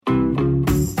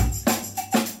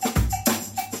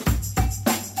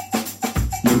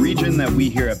region that we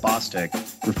here at Bostik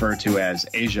refer to as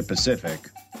Asia Pacific,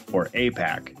 or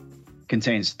APAC,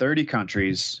 contains 30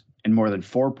 countries and more than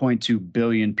 4.2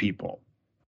 billion people.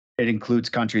 It includes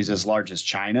countries as large as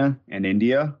China and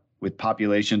India, with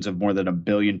populations of more than 1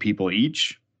 billion people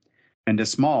each, and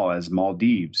as small as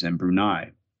Maldives and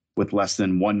Brunei, with less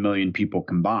than 1 million people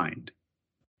combined.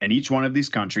 And each one of these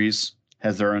countries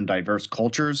has their own diverse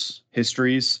cultures,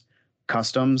 histories,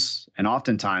 customs, and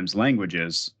oftentimes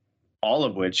languages, all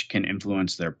of which can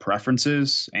influence their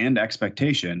preferences and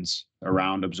expectations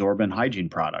around absorbent hygiene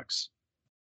products.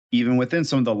 Even within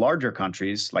some of the larger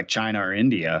countries like China or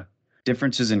India,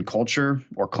 differences in culture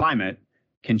or climate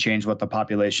can change what the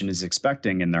population is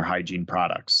expecting in their hygiene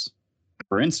products.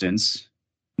 For instance,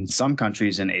 in some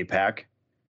countries in APAC,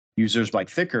 users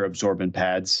like thicker absorbent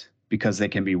pads because they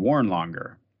can be worn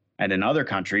longer. And in other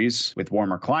countries with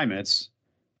warmer climates,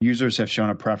 users have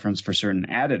shown a preference for certain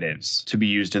additives to be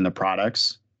used in the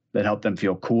products that help them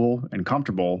feel cool and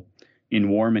comfortable in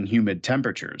warm and humid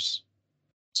temperatures.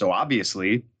 So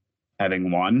obviously,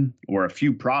 having one or a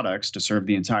few products to serve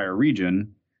the entire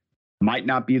region might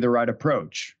not be the right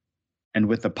approach. And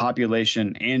with the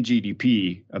population and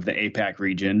GDP of the APAC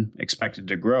region expected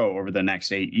to grow over the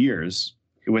next 8 years,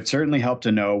 it would certainly help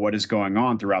to know what is going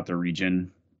on throughout the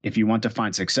region if you want to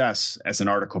find success as an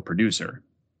article producer.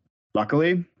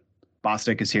 Luckily,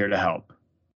 Bostik is here to help.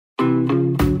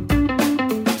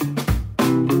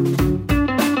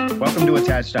 Welcome to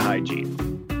Attached to Hygiene,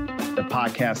 the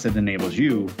podcast that enables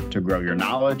you to grow your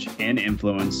knowledge and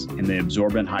influence in the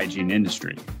absorbent hygiene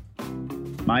industry.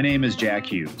 My name is Jack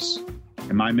Hughes,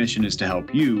 and my mission is to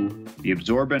help you, the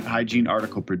absorbent hygiene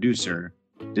article producer,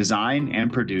 design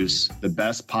and produce the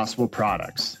best possible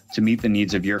products to meet the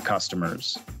needs of your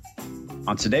customers.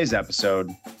 On today's episode,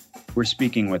 we're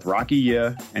speaking with Rocky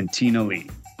Ye and Tina Lee.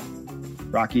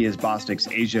 Rocky is Bostik's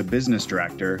Asia Business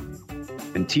Director,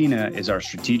 and Tina is our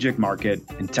Strategic Market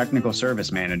and Technical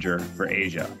Service Manager for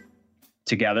Asia.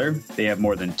 Together, they have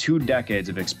more than 2 decades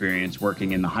of experience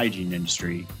working in the hygiene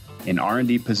industry in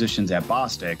R&D positions at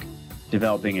Bostik,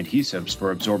 developing adhesives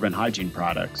for absorbent hygiene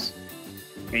products,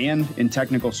 and in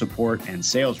technical support and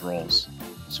sales roles,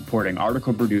 supporting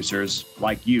article producers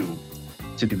like you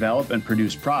to develop and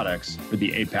produce products for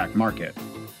the APAC market.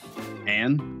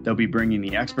 And they'll be bringing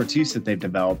the expertise that they've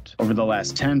developed over the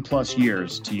last 10 plus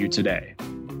years to you today.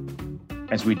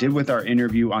 As we did with our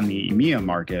interview on the EMEA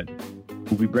market,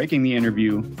 we'll be breaking the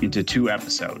interview into 2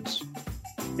 episodes.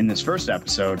 In this first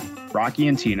episode, Rocky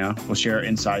and Tina will share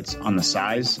insights on the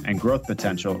size and growth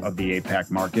potential of the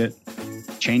APAC market,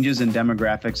 changes in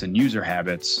demographics and user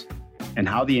habits, and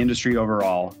how the industry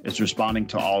overall is responding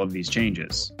to all of these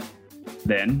changes.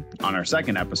 Then, on our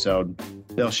second episode,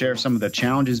 they'll share some of the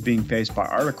challenges being faced by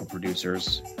article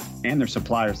producers and their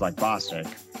suppliers like Bostik,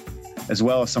 as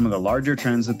well as some of the larger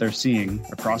trends that they're seeing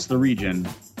across the region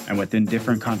and within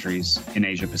different countries in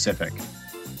Asia Pacific.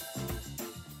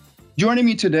 Joining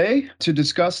me today to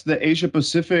discuss the Asia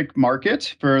Pacific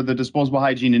market for the disposable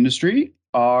hygiene industry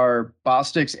are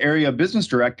Bostik's Area Business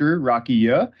Director, Rocky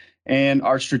Ye, and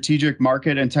our Strategic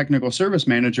Market and Technical Service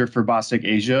Manager for Bostik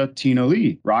Asia, Tina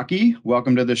Lee. Rocky,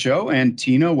 welcome to the show, and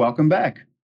Tina, welcome back.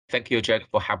 Thank you, Jack,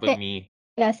 for having me.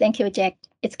 Yeah, thank you, Jack.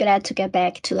 It's glad to get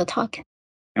back to the talk.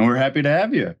 And we're happy to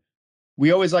have you.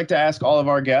 We always like to ask all of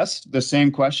our guests the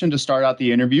same question to start out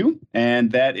the interview,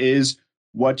 and that is,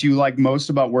 what do you like most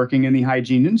about working in the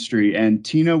hygiene industry? And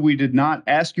Tina, we did not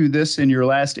ask you this in your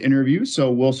last interview,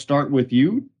 so we'll start with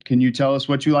you. Can you tell us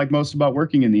what you like most about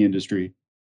working in the industry?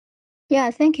 Yeah,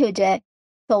 thank you, Jack.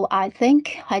 So I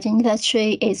think hygiene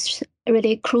industry is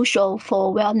really crucial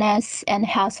for wellness and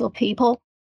health of people.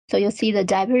 So you see the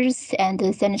diapers and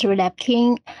the sanitary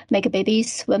napkin make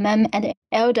babies, women, and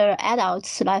elder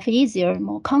adults' life easier,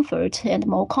 more comfort, and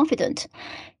more confident.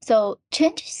 So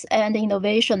changes and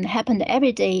innovation happen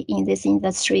every day in this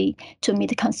industry to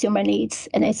meet consumer needs,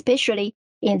 and especially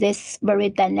in this very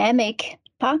dynamic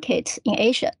market in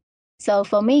Asia. So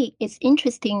for me, it's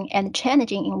interesting and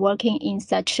challenging in working in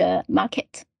such a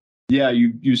market. Yeah,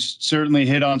 you certainly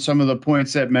hit on some of the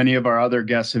points that many of our other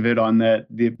guests have hit on, that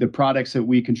the products that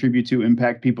we contribute to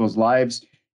impact people's lives,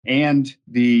 and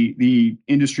the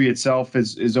industry itself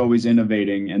is always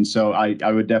innovating. And so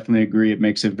I would definitely agree. It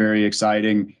makes it very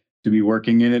exciting to be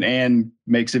working in it and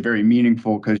makes it very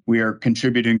meaningful because we are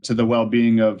contributing to the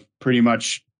well-being of pretty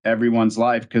much everyone's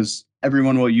life, because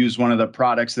everyone will use one of the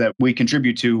products that we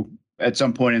contribute to at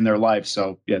some point in their life.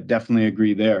 So yeah, definitely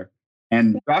agree there.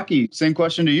 And Rocky, same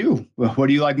question to you. What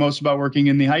do you like most about working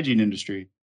in the hygiene industry?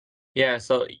 Yeah,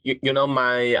 so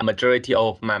my majority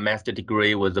of my master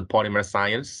degree was the polymer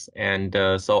science, and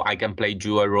so I can play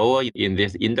dual role in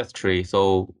this industry.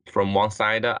 So from one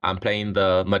side, I'm playing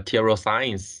the material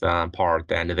science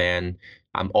part, and then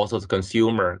I'm also the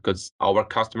consumer because our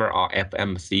customer are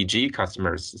FMCG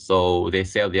customers, so they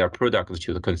sell their products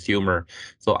to the consumer.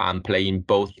 So I'm playing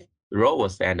both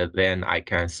roles, and then I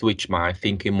can switch my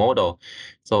thinking model.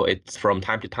 So it's from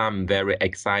time to time very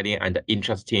exciting and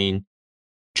interesting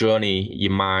journey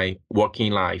in my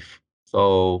working life.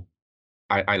 So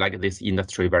I like this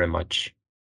industry very much.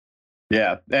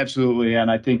 Yeah, absolutely. And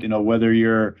I think, whether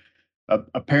you're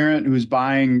a parent who's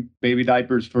buying baby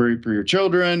diapers for your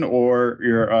children, or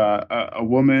you're a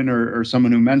woman or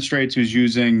someone who menstruates who's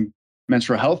using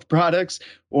menstrual health products,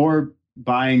 or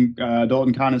buying adult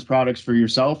incontinence products for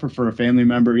yourself or for a family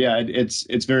member. Yeah, it's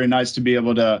very nice to be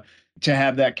able to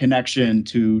have that connection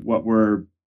to what we're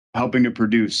helping to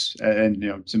produce, and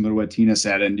similar to what Tina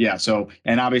said. And yeah, so,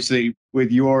 and obviously with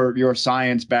your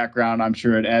science background, I'm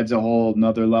sure it adds a whole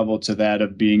another level to that,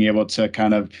 of being able to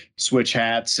kind of switch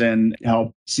hats and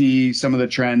help see some of the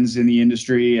trends in the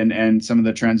industry, and some of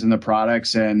the trends in the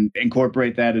products, and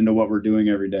incorporate that into what we're doing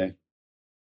every day.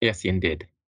 Yes, indeed.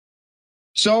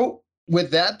 So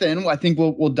with that, then I think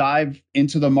we'll dive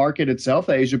into the market itself,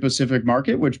 the Asia Pacific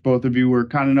market, which both of you were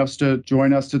kind enough to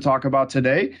join us to talk about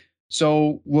today.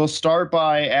 So we'll start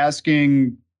by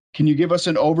asking, can you give us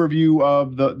an overview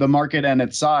of the market and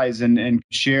its size, and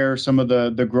share some of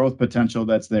the growth potential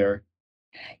that's there?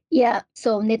 Yeah,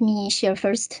 so let me share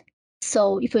first.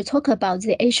 So if we talk about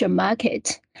the Asian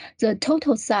market, the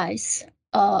total size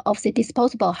of the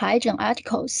disposable hygiene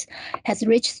articles has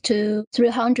reached to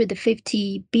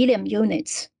 350 billion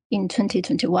units in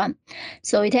 2021.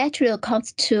 So it actually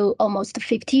accounts to almost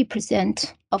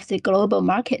 50% of the global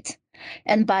market.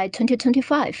 And by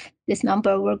 2025, this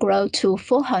number will grow to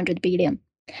 400 billion.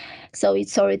 So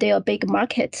it's already a big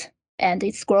market, and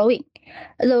it's growing.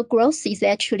 The growth is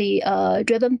actually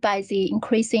driven by the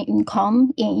increasing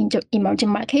income in emerging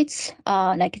markets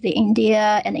like the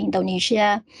India and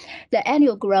Indonesia. The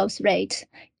annual growth rate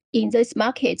in these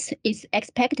markets is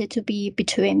expected to be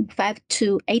between 5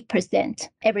 to 8%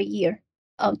 every year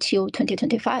until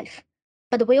 2025.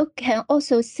 But we can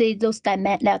also see those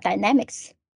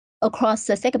dynamics across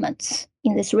the segments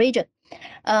in this region.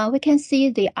 We can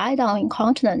see the iodine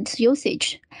incontinence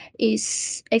usage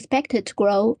is expected to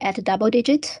grow at a double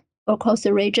digit across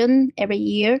the region every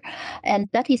year, and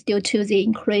that is due to the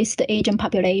increased aging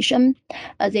population,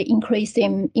 the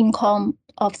increasing income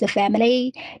of the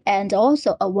family, and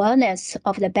also awareness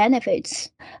of the benefits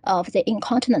of the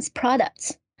incontinence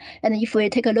products. And if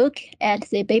we take a look at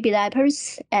the baby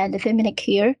diapers and the feminine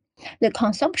care, the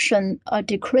consumption are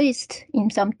decreased in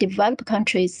some developed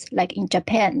countries like in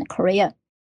Japan, Korea.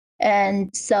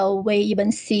 And so we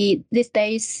even see these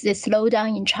days the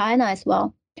slowdown in China as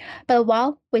well. But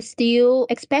while we still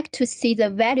expect to see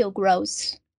the value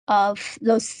growth of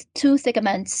those two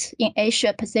segments in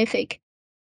Asia Pacific,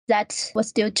 that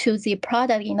was due to the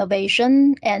product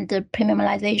innovation and the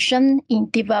premiumization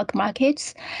in developed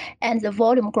markets and the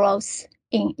volume growth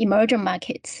in emerging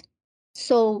markets.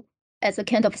 So as a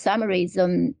kind of summary,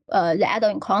 the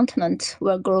adult incontinence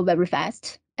will grow very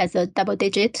fast as a double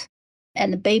digit,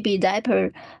 and the baby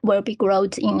diaper will be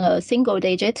growth in a single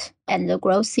digit, and the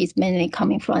growth is mainly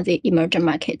coming from the emerging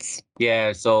markets.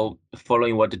 Yeah, so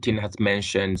following what Tina has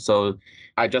mentioned, so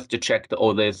I just checked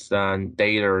all this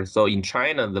data. So in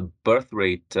China, the birth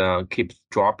rate keeps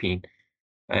dropping,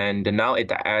 and now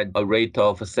it's at a rate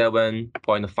of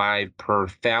 7.5 per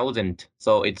thousand.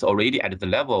 So it's already at the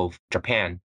level of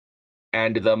Japan.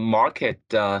 And the market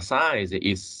size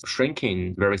is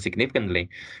shrinking very significantly.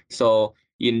 So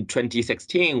in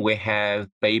 2016, we have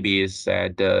babies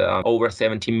at over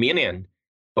 17 million,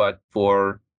 but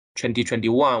for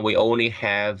 2021, we only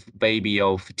have baby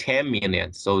of 10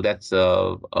 million. So that's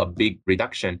a big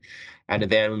reduction. And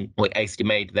then we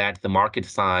estimate that the market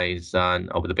size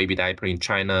of the baby diaper in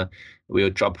China will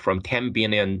drop from 10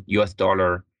 billion US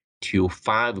dollar to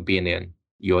 5 billion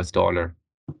US dollar.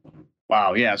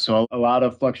 Wow, yeah. So a lot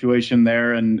of fluctuation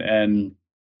there, and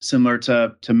similar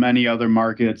to many other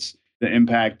markets, the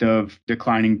impact of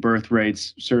declining birth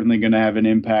rates certainly going to have an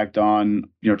impact on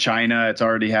China. It's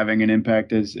already having an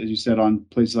impact, as you said, on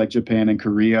places like Japan and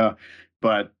Korea.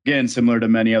 But again, similar to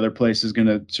many other places, going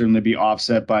to certainly be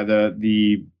offset by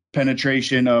the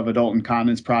penetration of adult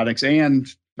incontinence products and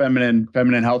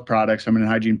feminine health products, feminine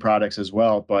hygiene products as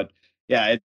well. But yeah,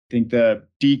 I think the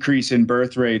decrease in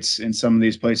birth rates in some of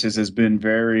these places has been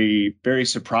very, very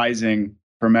surprising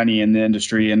for many in the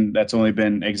industry, and that's only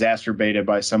been exacerbated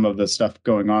by some of the stuff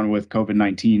going on with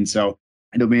COVID-19. So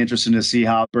It'll be interesting to see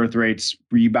how birth rates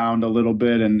rebound a little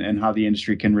bit and how the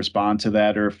industry can respond to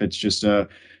that, or if it's just a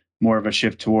more of a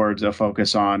shift towards a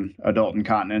focus on adult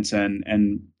incontinence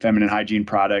and feminine hygiene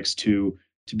products to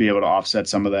be able to offset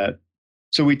some of that.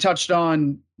 So we touched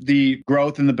on the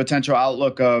growth and the potential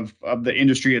outlook of the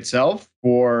industry itself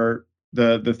for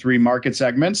the three market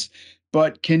segments.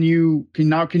 But can you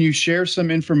share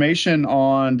some information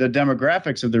on the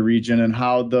demographics of the region and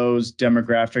how those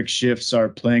demographic shifts are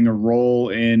playing a role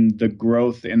in the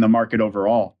growth in the market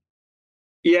overall?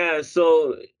 Yeah,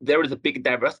 so there is a big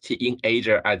diversity in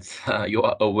Asia, as you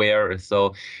are aware.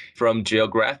 So, from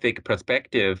geographic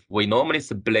perspective, we normally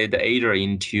split Asia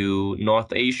into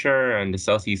North Asia and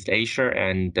Southeast Asia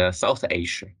and South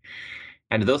Asia.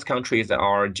 And those countries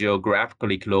are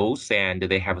geographically close and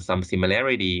they have some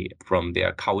similarity from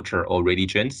their culture or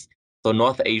religions. So,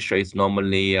 North Asia is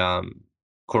normally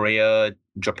Korea,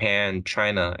 Japan,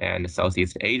 China, and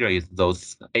Southeast Asia is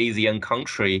those Asian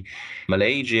country,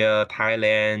 Malaysia,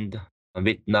 Thailand,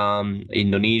 Vietnam,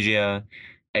 Indonesia,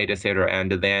 etc.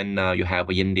 And then you have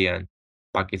India,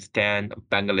 Pakistan,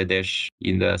 Bangladesh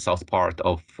in the south part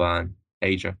of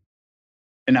Asia.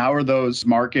 And how are those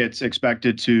markets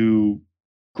expected to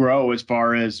grow as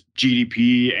far as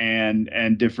GDP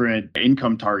and different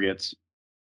income targets?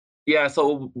 Yeah,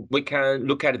 so we can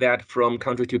look at that from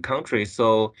country to country.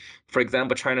 So, for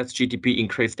example, China's GDP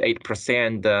increased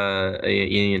 8%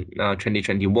 in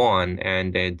 2021,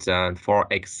 and it far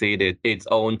exceeded its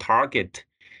own target.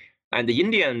 And the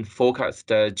Indian forecast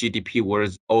GDP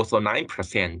was also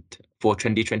 9% for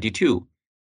 2022.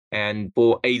 And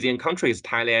for Asian countries,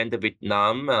 Thailand,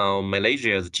 Vietnam,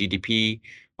 Malaysia's GDP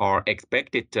are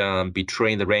expected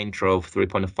between the range of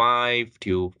 3.5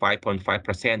 to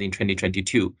 5.5% in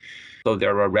 2022. So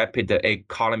there are rapid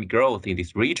economic growth in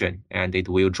this region, and it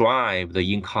will drive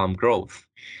the income growth.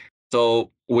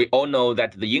 So we all know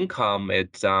that the income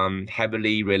is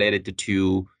heavily related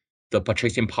to the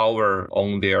purchasing power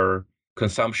on their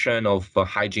consumption of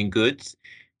hygiene goods.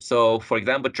 So, for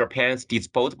example, Japan's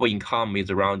disposable income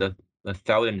is around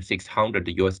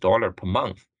 $1,600 per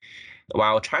month,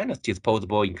 while China's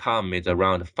disposable income is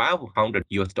around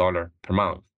 $500 per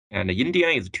month. And India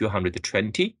is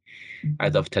 220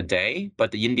 as of today,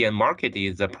 but the Indian market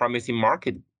is a promising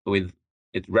market with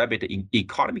its rapid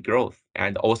economic growth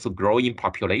and also growing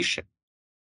population.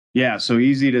 Yeah, so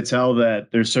easy to tell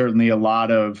that there's certainly a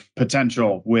lot of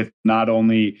potential with not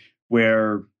only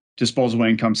where disposable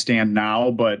income stand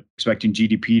now, but expecting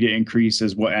GDP to increase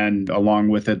as well, and along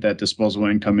with it, that disposable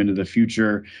income into the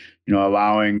future,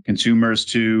 allowing consumers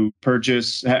to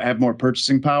purchase, have more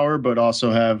purchasing power, but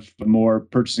also have more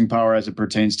purchasing power as it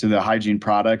pertains to the hygiene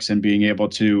products and being able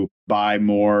to buy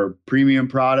more premium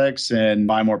products and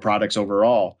buy more products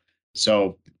overall.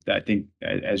 So I think,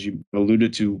 as you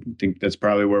alluded to, I think that's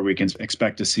probably where we can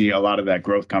expect to see a lot of that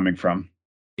growth coming from.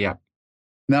 Yeah.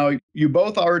 Now, you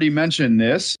both already mentioned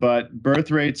this, but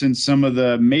birth rates in some of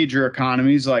the major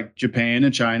economies like Japan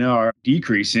and China are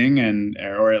decreasing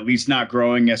or at least not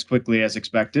growing as quickly as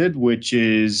expected, which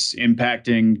is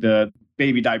impacting the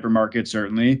baby diaper market,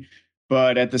 certainly.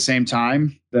 But at the same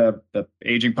time, the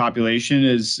aging population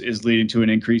is leading to an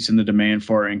increase in the demand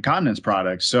for incontinence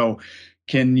products. So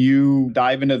can you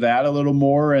dive into that a little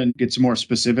more and get some more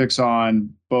specifics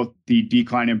on both the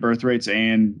decline in birth rates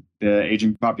and the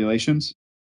aging populations?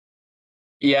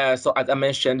 Yeah, so as I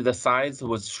mentioned, the size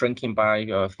was shrinking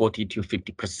by 40 to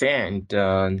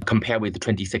 50% compared with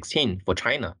 2016 for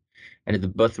China. And the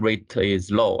birth rate is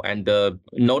low. And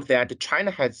note that China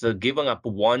has given up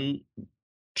one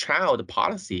child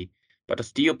policy, but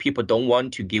still people don't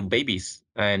want to give babies.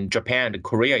 And Japan and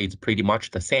Korea is pretty much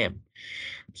the same.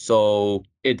 So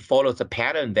it follows a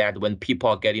pattern that when people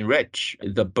are getting rich,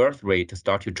 the birth rate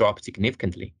starts to drop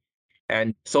significantly.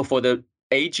 And so for the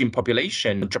aging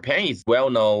population, Japan is well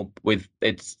known with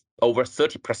its over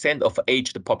 30% of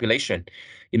aged population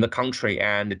in the country.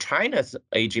 And China's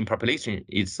aging population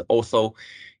is also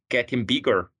getting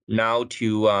bigger now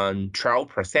to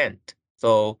 12%.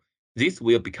 So this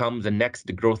will become the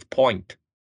next growth point.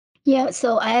 Yeah,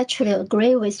 so I actually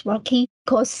agree with Rocky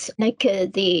because like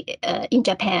in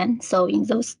Japan, so in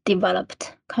those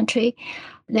developed country,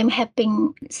 they have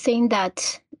been saying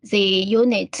that the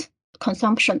unit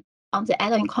consumption of the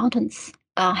adult incontinence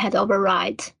had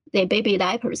override the baby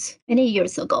diapers many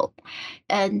years ago.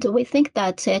 And we think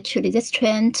that actually this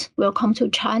trend will come to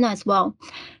China as well.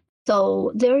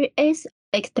 So there is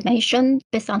estimation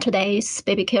based on today's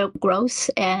baby care growth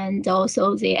and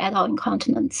also the adult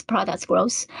incontinence products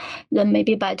growth, then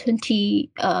maybe by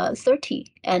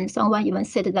 2030, and someone even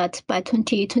said that by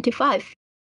 2025,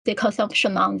 the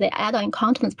consumption on the adult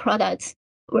incontinence products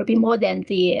will be more than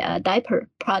the diaper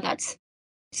products.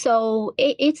 So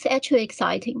it's actually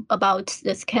exciting about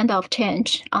this kind of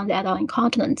change on the adult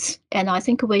incontinence. And I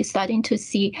think we're starting to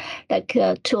see, like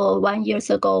 2 or 1 years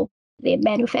ago, the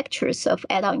manufacturers of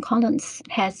adult incontinence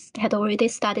had already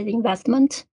started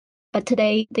investment. But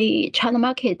today, the China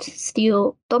market is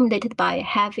still dominated by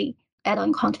heavy adult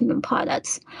incontinence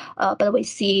products. But we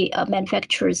see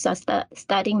manufacturers are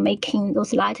starting making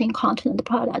those light incontinent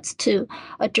products to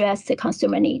address the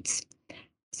consumer needs.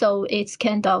 So it's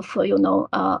kind of,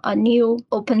 a new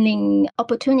opening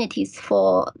opportunities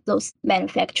for those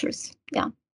manufacturers. Yeah.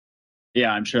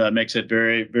 Yeah, I'm sure that makes it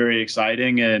very, very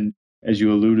exciting. And as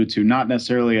you alluded to, not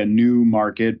necessarily a new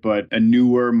market, but a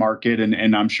newer market.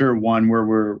 And I'm sure one where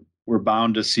we're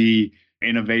bound to see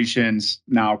innovations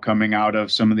now coming out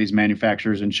of some of these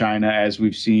manufacturers in China, as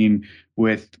we've seen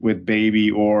with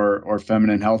baby or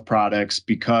feminine health products,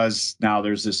 because now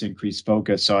there's this increased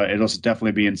focus. So it'll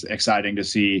definitely be exciting to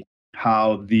see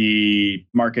how the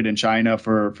market in China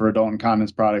for adult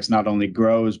incontinence products not only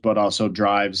grows, but also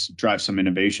drives some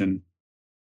innovation.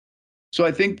 So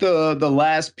I think the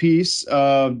last piece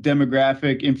of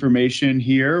demographic information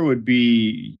here would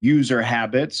be user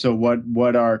habits. So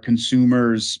what are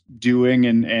consumers doing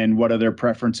and what are their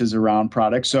preferences around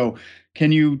products? So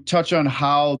can you touch on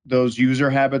how those user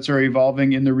habits are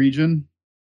evolving in the region?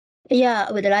 Yeah,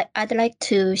 I'd like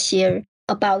to share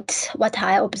about what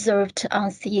I observed on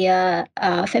the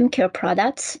fem care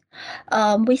products.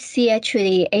 We see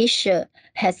actually Asia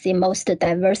has the most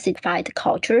diversified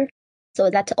culture. So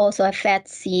that also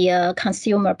affects the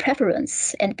consumer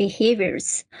preference and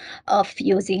behaviors of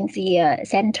using the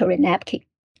sanitary napkin.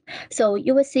 So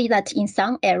you will see that in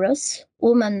some areas,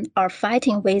 women are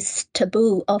fighting with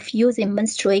taboo of using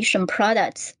menstruation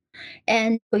products.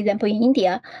 And for example, in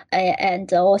India,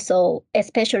 and also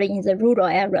especially in the rural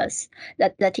areas,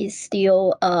 that is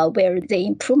still where the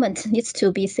improvement needs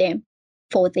to be seen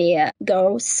for the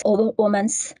girls or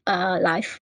women's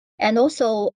life. And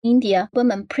also, India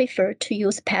women prefer to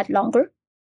use pad longer,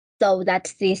 so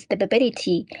that the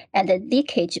stability and the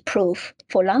leakage proof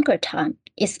for longer time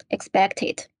is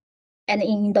expected. And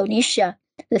in Indonesia,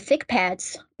 the thick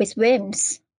pads with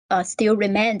rims still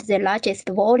remain the largest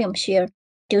volume share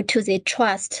due to the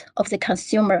trust of the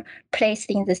consumer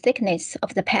placed in the thickness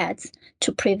of the pads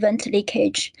to prevent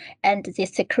leakage and the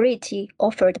security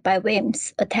offered by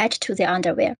rims attached to the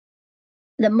underwear.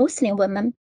 The Muslim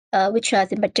women, which are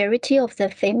the majority of the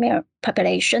female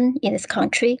population in this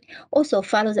country, also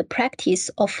follow the practice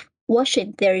of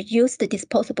washing their used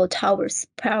disposable towels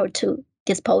prior to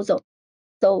disposal.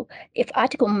 So if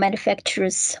article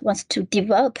manufacturers want to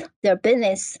develop their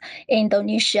business in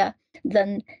Indonesia,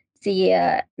 then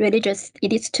the religious,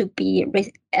 it is to be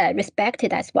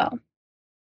respected as well.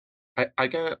 I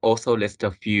can also list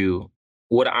a few.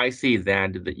 What I see is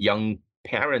that the young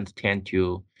parents tend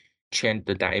to change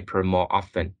the diaper more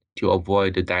often to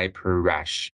avoid the diaper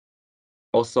rash.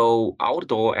 Also,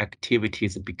 outdoor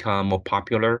activities become more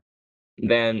popular.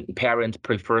 Then parents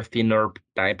prefer thinner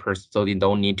diapers so they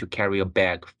don't need to carry a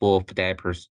bag full of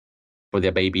diapers for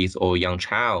their babies or young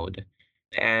child.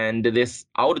 And this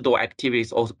outdoor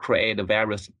activities also create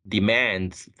various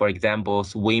demands. For example,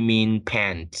 swimming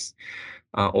pants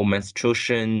or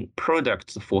menstruation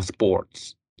products for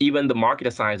sports. Even the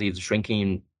market size is shrinking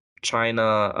in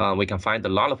China. We can find a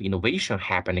lot of innovation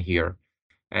happening here.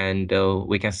 And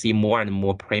we can see more and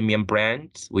more premium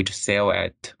brands which sell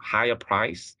at higher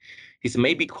price. This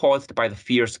may be caused by the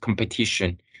fierce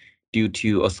competition due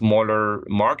to a smaller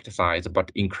market size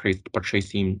but increased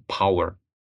purchasing power.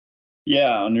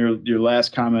 Yeah, on your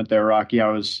last comment there, Rocky, I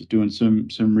was doing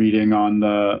some reading on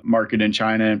the market in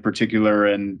China in particular,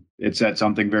 and it said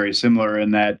something very similar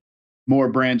in that more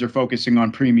brands are focusing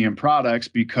on premium products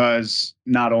because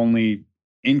not only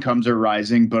incomes are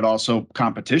rising, but also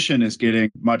competition is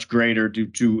getting much greater due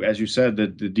to, as you said, the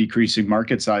decreasing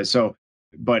market size. So,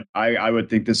 but I would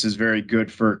think this is very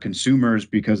good for consumers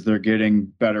because they're getting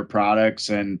better products.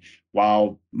 And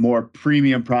while more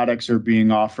premium products are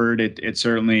being offered, it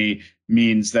certainly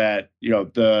means that,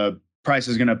 the price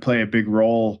is going to play a big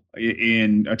role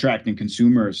in attracting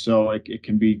consumers. So it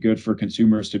can be good for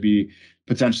consumers to be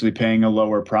potentially paying a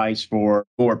lower price for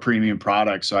premium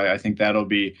products. So I think that'll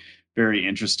be very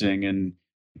interesting. And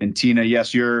Tina,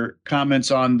 yes, your comments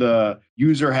on the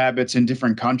user habits in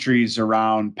different countries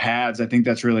around pads, I think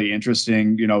that's really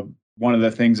interesting. One of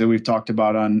the things that we've talked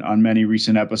about on many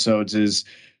recent episodes is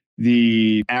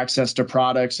the access to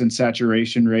products and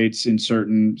saturation rates in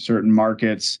certain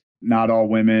markets. Not all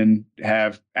women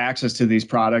have access to these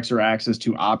products or access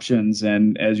to options.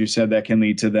 And as you said, that can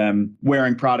lead to them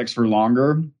wearing products for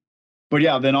longer. But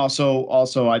yeah, then also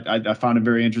I found it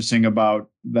very interesting about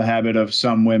the habit of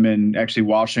some women actually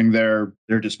washing their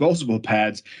disposable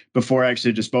pads before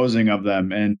actually disposing of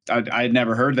them. And I had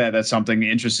never heard that. That's something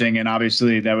interesting. And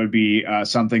obviously that would be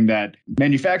something that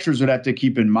manufacturers would have to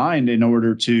keep in mind in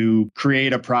order to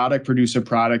create a product, produce a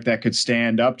product that could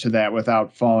stand up to that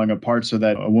without falling apart, so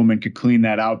that a woman could clean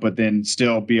that out, but then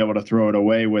still be able to throw it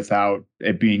away without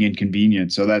it being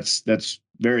inconvenient. So that's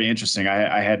very interesting.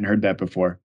 I hadn't heard that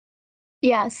before.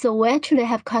 Yeah, so we actually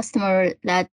have customers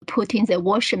that put in the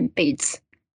washing beads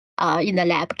in the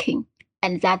napkin,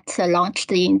 and that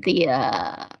launched in the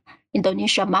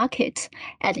Indonesia market,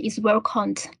 and is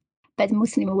welcomed by the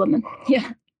Muslim women.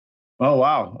 Yeah. Oh,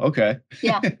 wow. Okay.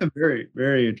 Yeah. Very,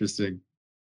 very interesting.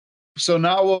 So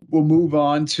now we'll move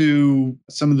on to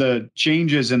some of the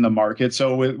changes in the market.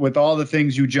 So with all the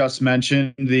things you just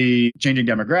mentioned, the changing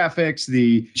demographics,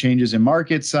 the changes in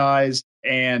market size,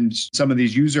 and some of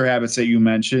these user habits that you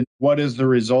mentioned, what is the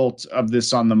result of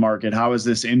this on the market? How is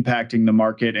this impacting the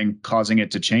market and causing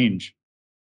it to change?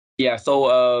 Yeah,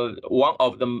 so one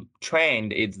of the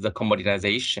trend is the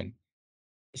commoditization.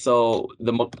 So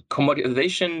the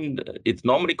commoditization is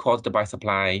normally caused by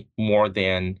supply more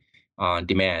than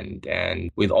demand. And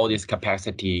with all this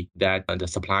capacity that the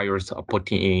suppliers are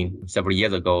putting in several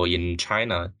years ago in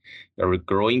China, there is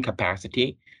growing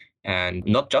capacity, and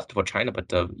not just for China,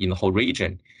 but in the whole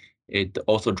region. It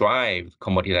also drives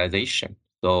commoditization.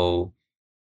 So,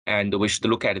 and we should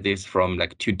look at this from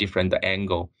like two different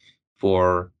angles.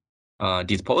 For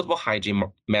disposable hygiene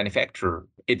manufacturer,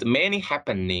 it's mainly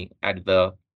happening at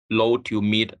the low to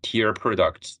mid tier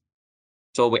products.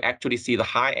 So we actually see the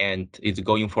high end is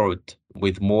going forward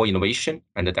with more innovation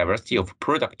and the diversity of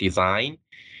product design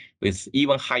with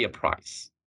even higher price.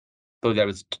 So there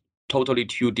is totally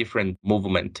two different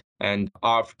movement. And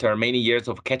after many years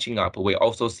of catching up, we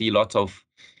also see lots of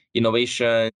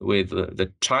innovation with the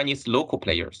Chinese local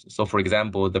players. So for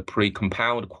example, the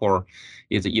pre-compound core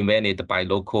is invented by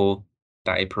local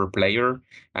diaper player,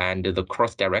 and the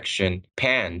cross-direction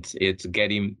pants is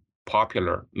getting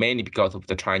popular, mainly because of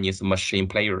the Chinese machine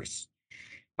players.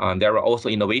 There are also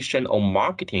innovation on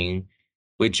marketing,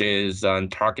 which is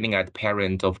targeting at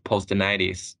parents of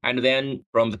post-90s. And then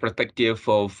from the perspective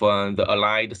of the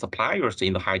allied suppliers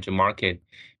in the hygiene market,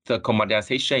 the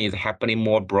commoditization is happening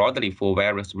more broadly for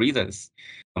various reasons,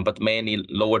 but mainly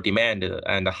lower demand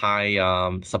and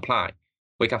high supply.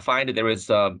 We can find there is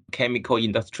a chemical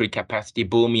industry capacity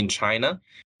boom in China.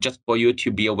 Just for you to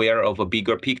be aware of a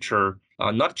bigger picture,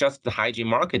 not just the hygiene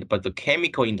market, but the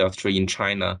chemical industry in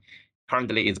China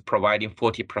currently is providing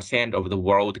 40% of the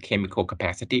world chemical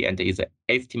capacity and is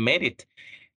estimated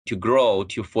to grow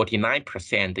to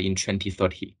 49% in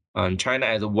 2030. China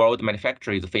as a world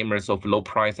manufacturer is famous of low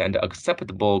price and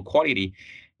acceptable quality.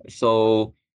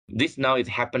 So this now is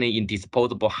happening in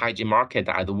disposable hygiene market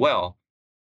as well.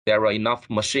 There are enough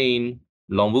machine,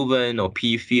 nonwoven or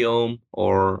PE film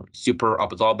or super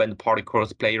absorbent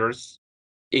particles players,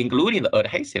 including the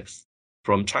adhesives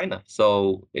from China.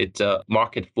 So it's a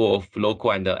market full of local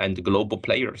and global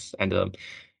players. And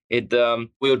it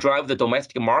will drive the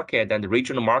domestic market and the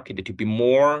regional market to be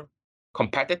more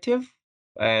competitive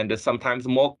and sometimes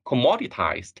more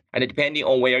commoditized. And depending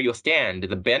on where you stand,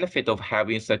 the benefit of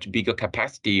having such bigger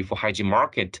capacity for hygiene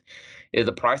market is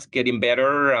the price getting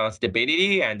better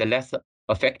stability and less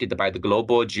affected by the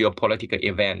global geopolitical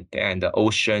event and the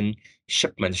ocean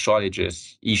shipment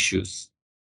shortages issues.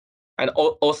 And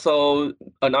also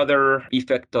another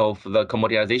effect of the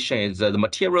commoditization is the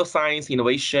material science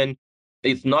innovation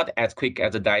is not as quick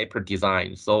as the diaper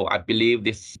design. So I believe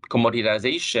this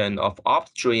commoditization of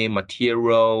upstream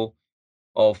material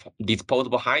of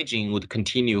disposable hygiene would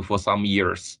continue for some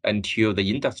years until the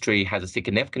industry has a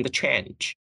significant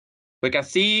change. We can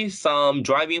see some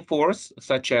driving force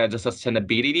such as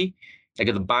sustainability,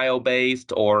 like the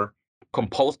bio-based or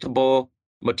compostable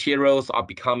materials are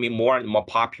becoming more and more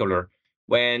popular.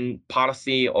 When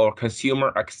policy or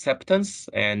consumer acceptance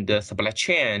and the supply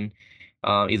chain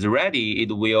is ready,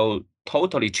 it will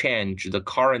totally change the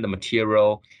current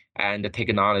material and the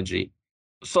technology.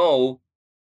 So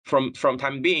from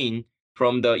time being,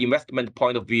 from the investment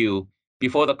point of view,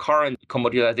 before the current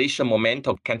commoditization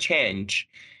momentum can change,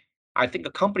 I think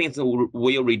the companies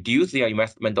will reduce their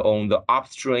investment on the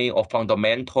upstream or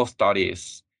fundamental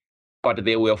studies, but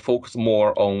they will focus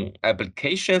more on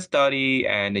application study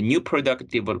and new product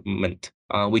development,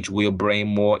 which will bring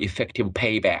more effective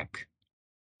payback.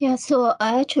 Yeah, so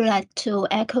I actually like to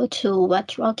echo to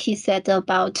what Rocky said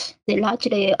about the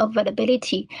largely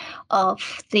availability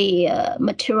of the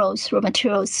raw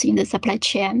materials in the supply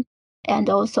chain. and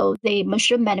also the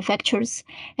machine manufacturers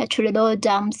actually lower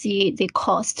down the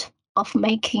cost of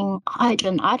making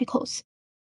hygiene articles.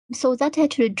 So that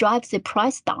actually drives the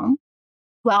price down.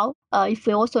 Well, if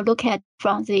we also look at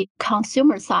from the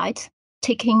consumer side,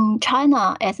 taking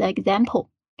China as an example,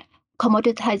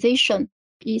 commoditization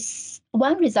is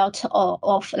one result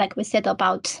of, like we said,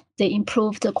 about the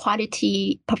improved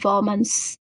quality,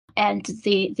 performance, and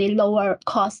the lower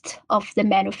cost of the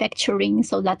manufacturing.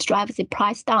 So that drives the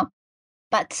price down.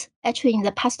 But actually, in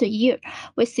the past year,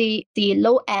 we see the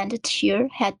low-end tier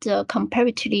had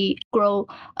comparatively grow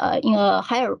in a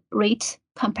higher rate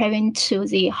comparing to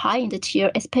the high-end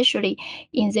tier, especially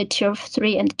in the tier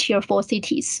 3 and tier 4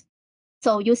 cities.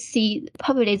 So you see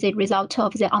probably the result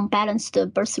of the unbalanced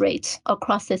birth rate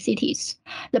across the cities.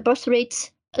 The birth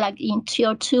rate, like in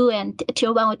tier 2 and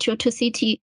tier 1 or tier 2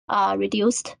 city, are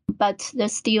reduced, but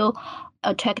there's still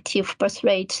attractive birth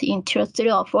rate in tier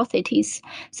 3 or 4 cities.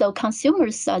 So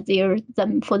consumers are there,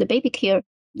 then for the baby care,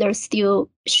 they still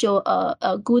show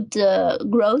a good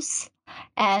growth,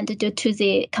 and due to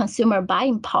the consumer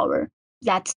buying power,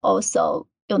 that also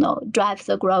drives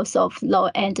the growth of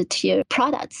low-end tier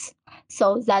products.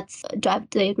 So that's drive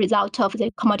the result of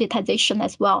the commoditization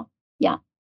as well. Yeah.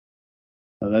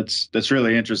 That's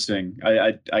really interesting.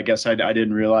 I guess I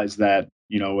didn't realize that,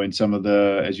 in some of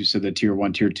the, as you said, the tier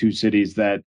 1, tier 2 cities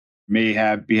that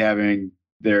may be having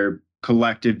their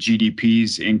collective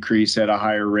GDPs increase at a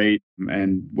higher rate.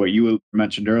 And what you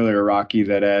mentioned earlier, Rocky,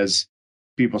 that as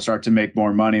people start to make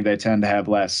more money, they tend to have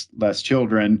less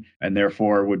children, and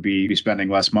therefore would be spending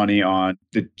less money on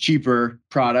the cheaper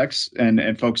products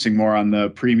and focusing more on the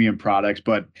premium products.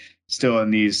 But still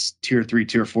in these tier 3,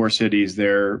 tier 4 cities,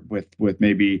 they're with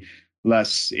maybe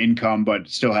less income, but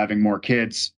still having more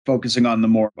kids, focusing on the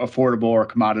more affordable or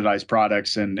commoditized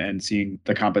products and seeing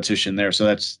the competition there. So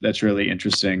that's really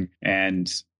interesting.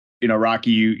 And,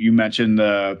 Rocky, you mentioned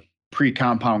the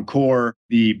pre-compound core,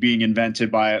 the being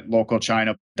invented by local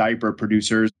China diaper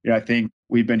producers. I think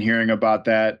we've been hearing about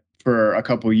that for a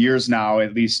couple of years now,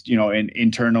 at least,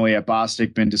 internally at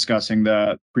Bostik, been discussing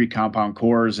the pre-compound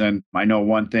cores. And I know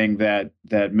one thing that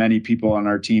many people on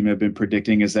our team have been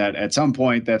predicting is that at some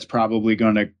point that's probably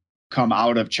going to come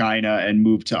out of China and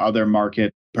move to other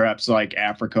markets, perhaps like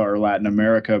Africa or Latin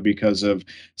America, because of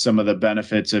some of the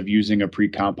benefits of using a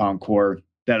pre-compound core.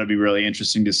 That'll be really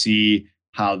interesting to see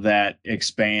how that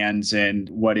expands and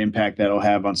what impact that'll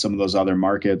have on some of those other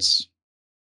markets.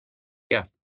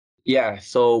 Yeah.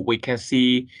 So we can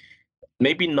see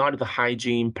maybe not the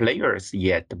hygiene players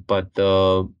yet, but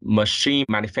the machine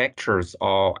manufacturers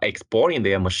are exporting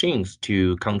their machines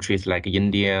to countries like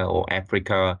India or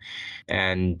Africa.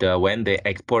 And when they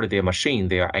export their machine,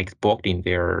 they are exporting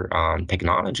their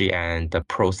technology and the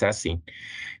processing.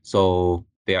 So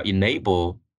they are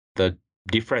enable the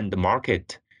different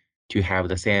market to have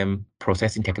the same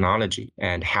processing technology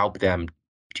and help them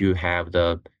to have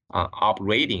the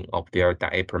operating of their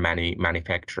diaper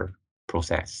manufacture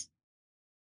process.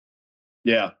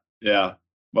 Yeah.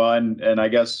 Well, and I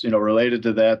guess, related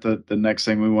to that, the next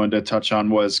thing we wanted to touch on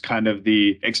was kind of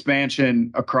the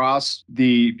expansion across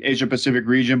the Asia Pacific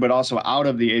region, but also out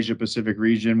of the Asia Pacific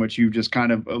region, which you just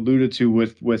kind of alluded to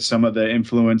with some of the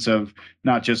influence of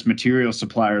not just material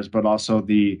suppliers, but also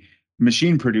the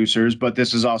machine producers. But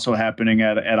this is also happening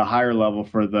at a higher level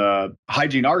for the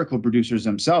hygiene article producers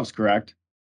themselves, correct?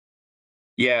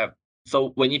 Yeah.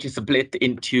 So we need to split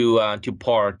into two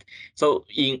parts. So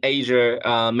in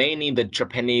Asia, mainly the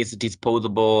Japanese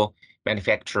disposable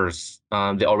manufacturers,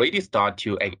 they already start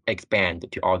to expand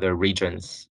to other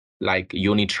regions. Like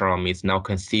Unicharm is now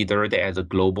considered as a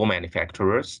global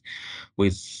manufacturers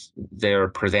with their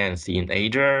presence in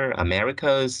Asia,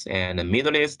 Americas, and the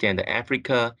Middle East and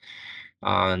Africa.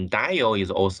 Dio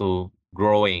is also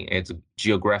growing its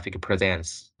geographic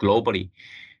presence globally,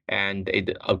 and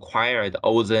it acquired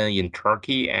Ozon in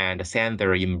Turkey and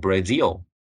Sander in Brazil.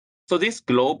 So this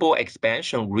global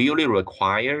expansion really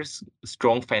requires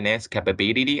strong finance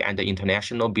capability and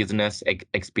international business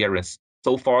experience.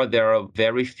 So far, there are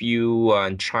very few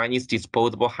Chinese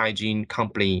disposable hygiene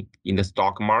company in the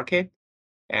stock market,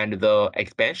 and the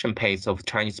expansion pace of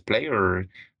Chinese players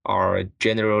are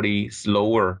generally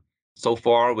slower. So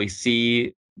far, we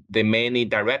see they mainly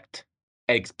direct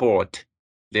export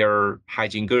their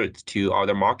hygiene goods to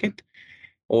other market,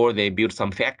 or they build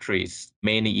some factories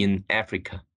mainly in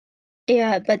Africa.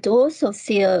 Yeah, but also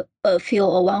see a few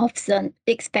or one of them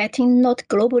expecting not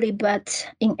globally, but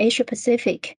in Asia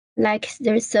Pacific. Like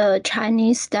there's a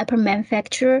Chinese diaper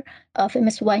manufacturer, a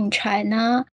famous one in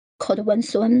China called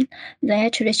Wensun. They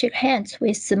actually shake hands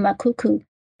with Makuku.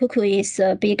 Kuku is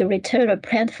a big retailer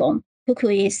platform. Cuckoo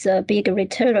is a big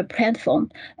retailer platform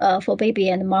for baby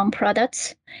and mom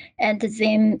products, and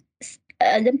then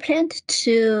planned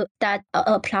to start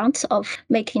a plant of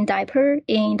making diaper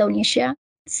in Indonesia.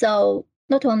 So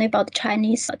not only about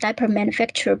Chinese diaper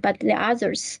manufacturer, but the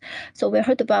others. So we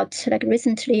heard about like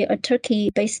recently a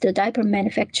Turkey-based diaper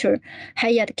manufacturer,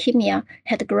 Hayat Kimia,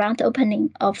 had a grand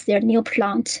opening of their new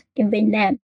plant in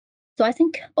Vietnam. So I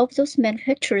think of those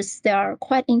manufacturers, they are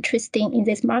quite interesting in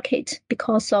this market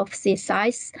because of the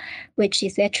size, which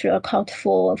is actually account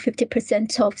for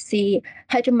 50% of the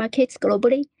hygiene markets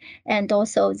globally, and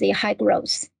also the high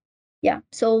growth. Yeah,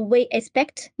 so we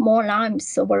expect more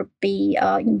lines will be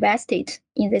invested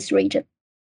in this region.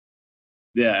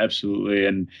 Yeah, absolutely.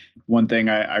 And one thing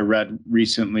I read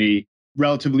recently,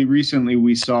 relatively recently,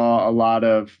 we saw a lot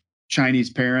of Chinese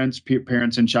parents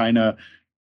in China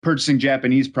purchasing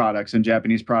Japanese products and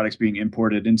Japanese products being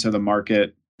imported into the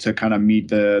market to kind of meet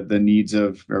the needs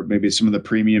of, or maybe some of the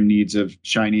premium needs of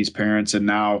Chinese parents. And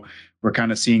now we're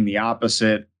kind of seeing the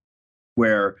opposite,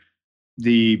 where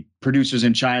the producers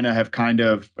in China have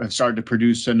started to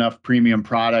produce enough premium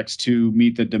products to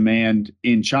meet the demand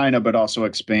in China, but also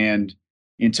expand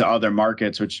into other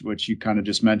markets, which you kind of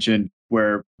just mentioned,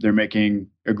 where they're making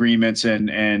agreements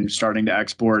and starting to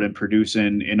export and produce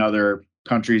in other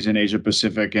countries in Asia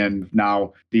Pacific. And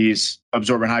now these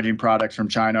absorbent hygiene products from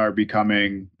China are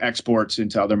becoming exports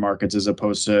into other markets as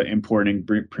opposed to importing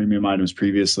premium items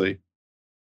previously.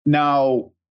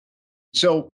 Now,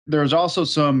 so there's also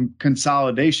some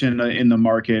consolidation in the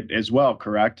market as well,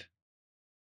 correct?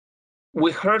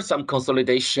 We heard some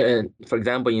consolidation, for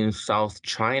example, in South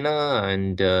China,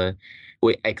 and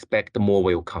we expect more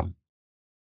will come.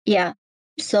 Yeah.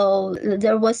 So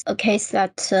there was a case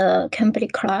that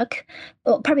Kimberly-Clark,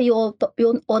 probably you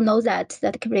all know that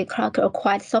Kimberly-Clark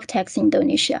acquired Softex in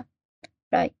Indonesia,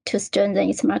 right, to strengthen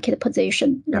its market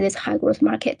position in this high growth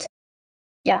market.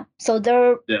 Yeah. So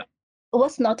there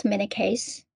was not many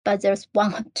cases, but there's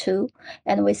one or two,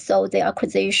 and we saw the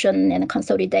acquisition and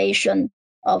consolidation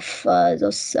of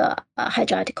those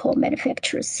hygienic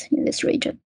manufacturers in this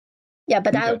region. Yeah,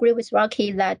 but I agree with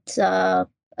Rocky that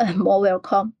more will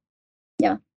come.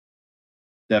 Yeah,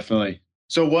 definitely.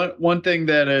 So one thing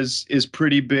that is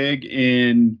pretty big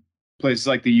in places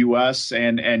like the U.S.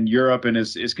 and Europe and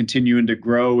is continuing to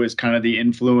grow is kind of the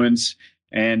influence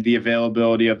and the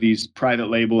availability of these private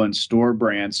label and store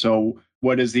brands. So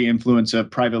what is the influence of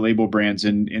private label brands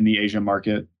in the Asian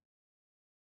market?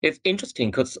 It's interesting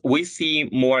because we see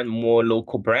more and more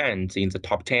local brands in the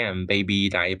top 10 baby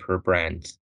diaper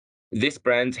brands. This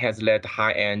brand has led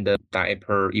high-end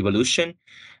diaper evolution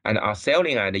and are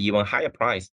selling at an even higher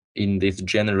price in this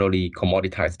generally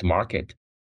commoditized market.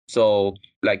 So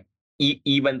like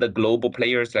even the global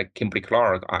players like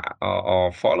Kimberly-Clark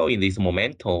are following this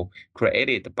momentum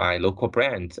created by local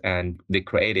brands, and they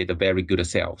created very good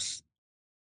sales.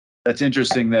 That's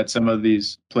interesting that some of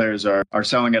these players are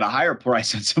selling at a higher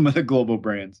price than some of the global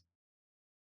brands.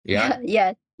 Yeah.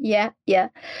 Yeah.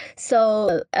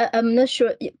 So I'm not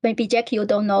sure, maybe Jackie, you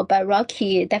don't know, but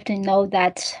Rocky definitely know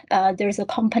that there's a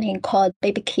company called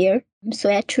Baby Care.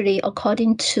 So actually,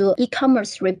 according to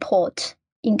e-commerce report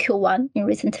in Q1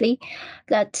 recently,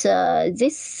 that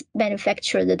this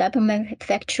manufacturer, the diaper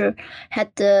manufacturer,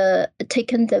 had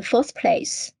taken the fourth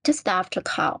place just after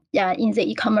Kao. Yeah, in the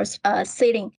e-commerce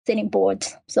selling board.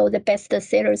 So the best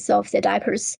sellers of the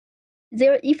diapers.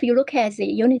 There, if you look at the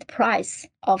unit price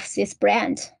of this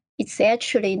brand, it's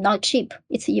actually not cheap.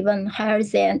 It's even higher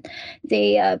than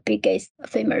the biggest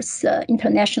famous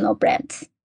international brands.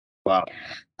 Wow.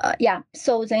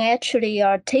 So they actually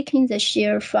are taking the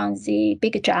share from the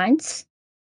big giants.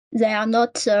 They are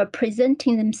not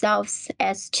presenting themselves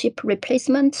as cheap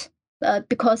replacement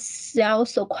because they are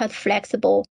also quite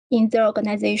flexible in their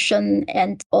organization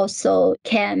and also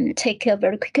can take care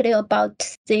very quickly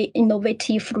about the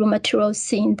innovative raw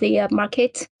materials in the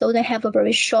market. So they have a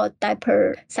very short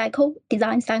diaper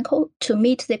design cycle to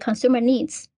meet the consumer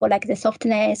needs for like the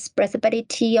softness,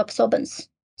 breathability, absorbance.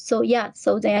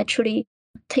 So they're actually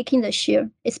taking the share,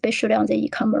 especially on the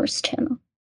e-commerce channel.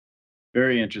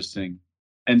 Very interesting.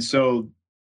 And so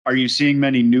are you seeing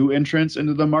many new entrants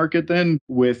into the market then,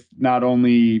 with not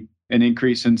only an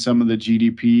increase in some of the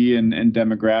GDP and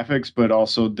demographics, but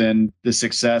also then the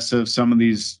success of some of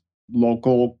these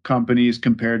local companies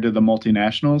compared to the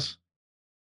multinationals?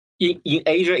 In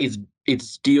Asia, it's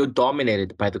still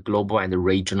dominated by the global and the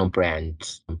regional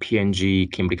brands, P&G,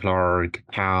 Kimberly-Clark,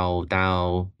 Kao,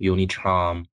 Dow,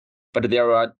 Unicharm. But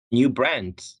there are new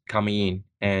brands coming in,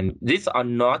 and these are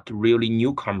not really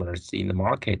newcomers in the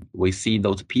market. We see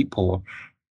those people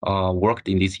worked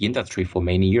in this industry for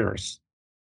many years.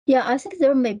 Yeah, I think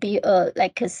there may be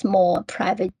like a small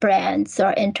private brands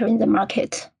are entering the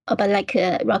market. But like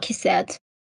Rocky said,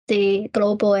 the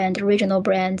global and regional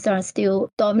brands are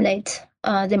still dominate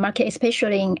the market,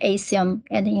 especially in Asia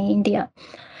and in India.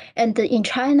 And in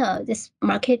China, this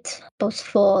market, both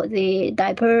for the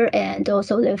diaper and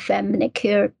also the family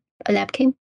care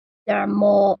napkin, they are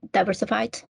more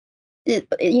diversified.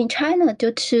 In China,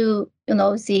 due to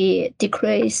the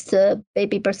decreased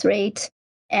baby birth rate,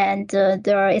 and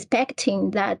they're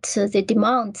expecting that the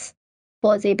demand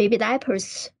for the baby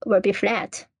diapers will be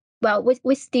flat. Well,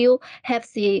 we still have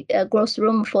the growth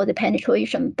room for the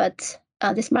penetration, but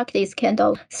this market is kind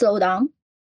of slow down.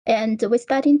 And we're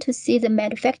starting to see the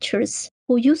manufacturers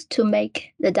who used to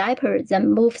make the diaper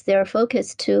then move their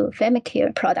focus to family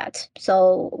care products.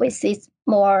 So we see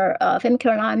more family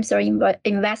care lines are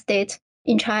invested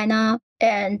in China,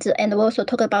 and we also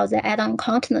talk about the adult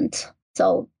incontinent.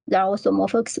 So there are also more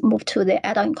folks move to the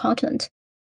adult incontinent.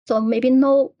 So maybe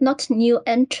not new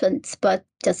entrants, but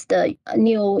just a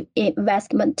new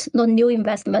investment, not new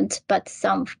investment, but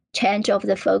some change of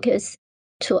the focus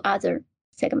to other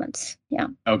segments. Yeah.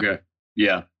 Okay.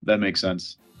 Yeah, that makes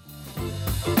sense.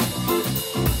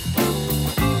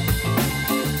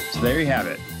 So there you have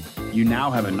it. You now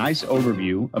have a nice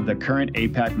overview of the current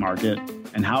APAC market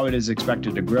and how it is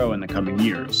expected to grow in the coming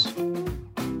years.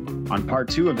 On part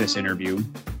 2 of this interview,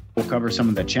 we'll cover some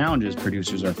of the challenges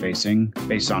producers are facing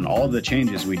based on all of the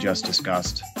changes we just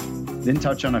discussed, then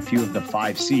touch on a few of the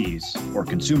 5 C's, or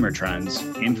consumer trends,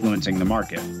 influencing the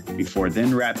market, before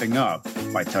then wrapping up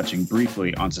by touching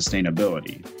briefly on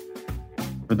sustainability.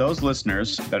 For those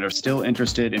listeners that are still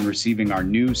interested in receiving our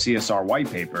new CSR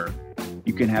white paper,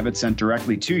 you can have it sent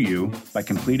directly to you by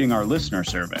completing our listener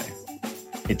survey.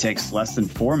 It takes less than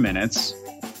 4 minutes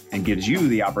and gives you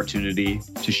the opportunity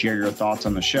to share your thoughts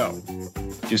on the show.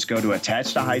 Just go to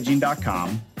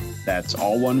attachedtohygiene.com, that's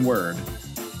all one word,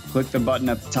 click the button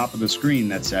at the top of the screen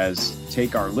that says,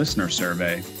 Take Our Listener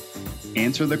Survey,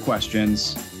 answer the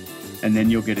questions, and then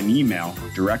you'll get an email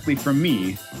directly from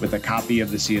me with a copy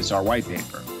of the CSR white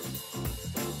paper.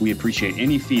 We appreciate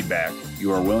any feedback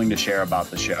you are willing to share about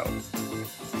the show.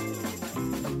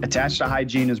 Attached to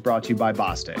Hygiene is brought to you by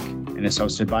Bostik and is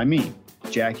hosted by me,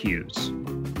 Jack Hughes.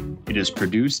 It is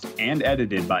produced and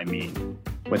edited by me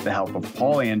with the help of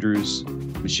Paul Andrews,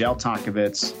 Michelle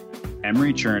Tonkovitz,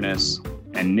 Emery Chernis,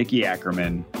 and Nikki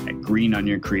Ackerman at Green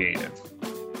Onion Creative.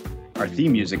 Our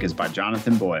theme music is by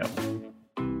Jonathan Boyle.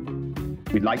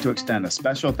 We'd like to extend a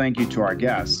special thank you to our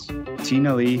guests,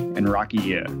 Tina Lee and Rocky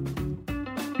Ye.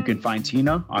 You can find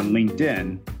Tina on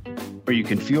LinkedIn, or you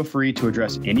can feel free to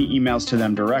address any emails to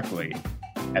them directly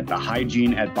at the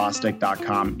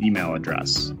hygiene@bostik.com email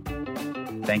address.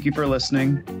 Thank you for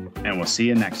listening, and we'll see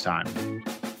you next time.